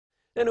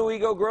An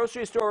Owego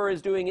grocery store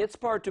is doing its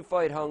part to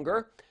fight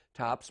hunger.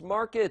 Tops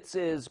Markets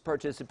is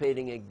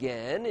participating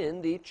again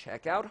in the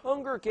Checkout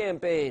Hunger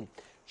campaign.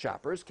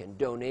 Shoppers can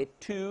donate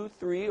 $2,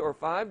 $3, or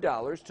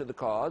 $5 to the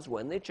cause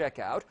when they check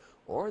out,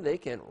 or they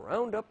can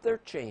round up their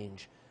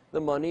change.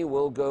 The money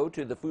will go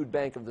to the Food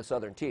Bank of the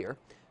Southern Tier.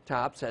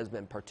 Tops has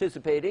been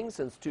participating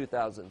since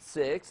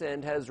 2006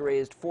 and has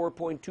raised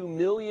 $4.2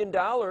 million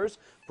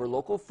for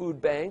local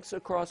food banks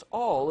across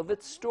all of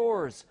its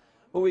stores.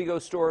 Owego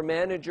store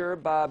manager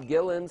Bob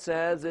Gillen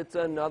says it's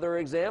another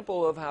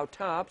example of how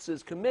Tops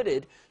is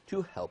committed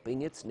to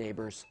helping its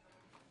neighbors.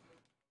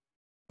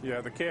 Yeah,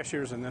 the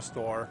cashiers in this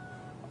store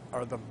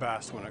are the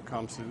best when it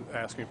comes to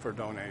asking for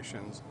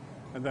donations.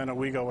 And then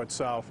Owego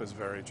itself is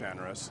very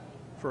generous.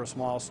 For a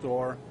small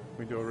store,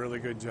 we do a really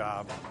good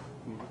job.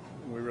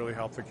 We really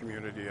help the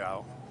community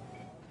out.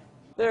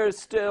 There's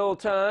still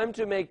time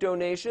to make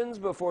donations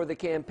before the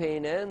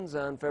campaign ends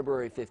on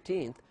February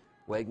 15th.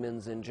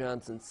 Wegmans in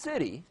Johnson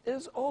City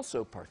is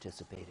also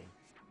participating.